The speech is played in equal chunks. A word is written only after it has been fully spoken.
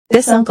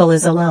This uncle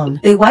is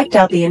alone. They wiped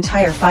out the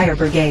entire fire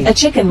brigade. A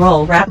chicken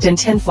roll wrapped in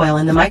tinfoil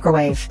in the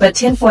microwave. But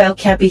tinfoil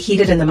can't be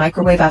heated in the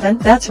microwave oven?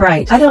 That's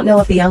right. I don't know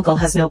if the uncle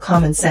has no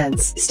common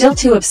sense. Still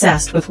too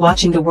obsessed with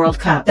watching the World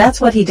Cup. That's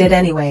what he did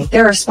anyway.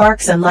 There are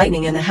sparks and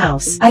lightning in the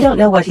house. I don't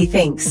know what he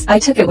thinks. I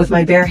took it with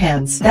my bare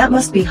hands. That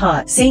must be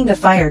hot. Seeing the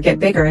fire get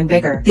bigger and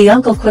bigger, the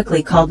uncle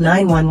quickly called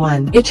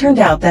 911. It turned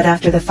out that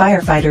after the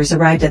firefighters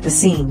arrived at the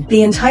scene,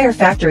 the entire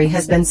factory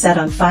has been set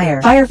on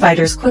fire.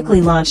 Firefighters quickly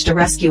launched a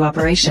rescue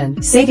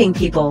operation, saving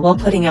people while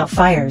putting out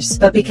fires.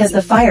 But because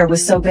the fire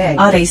was so big,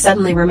 Ade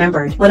suddenly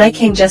remembered, when I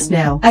came just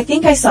now, I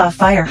think I saw a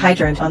fire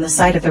hydrant on the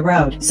side of the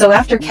road. So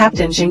after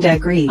Captain Jingda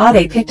agreed,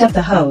 Ade picked up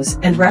the hose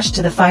and rushed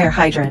to the fire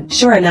hydrant.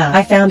 Sure enough,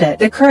 I found it.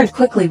 The current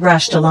quickly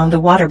rushed along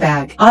the water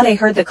bag. Ade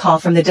heard the call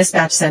from the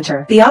dispatch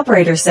center. The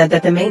operator said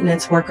that the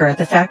maintenance worker at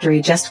the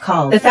factory just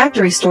called. The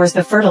factory stores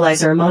the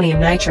fertilizer ammonium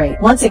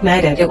nitrate. Once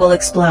ignited, it will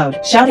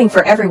explode, shouting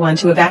for everyone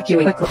to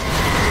evacuate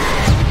quickly.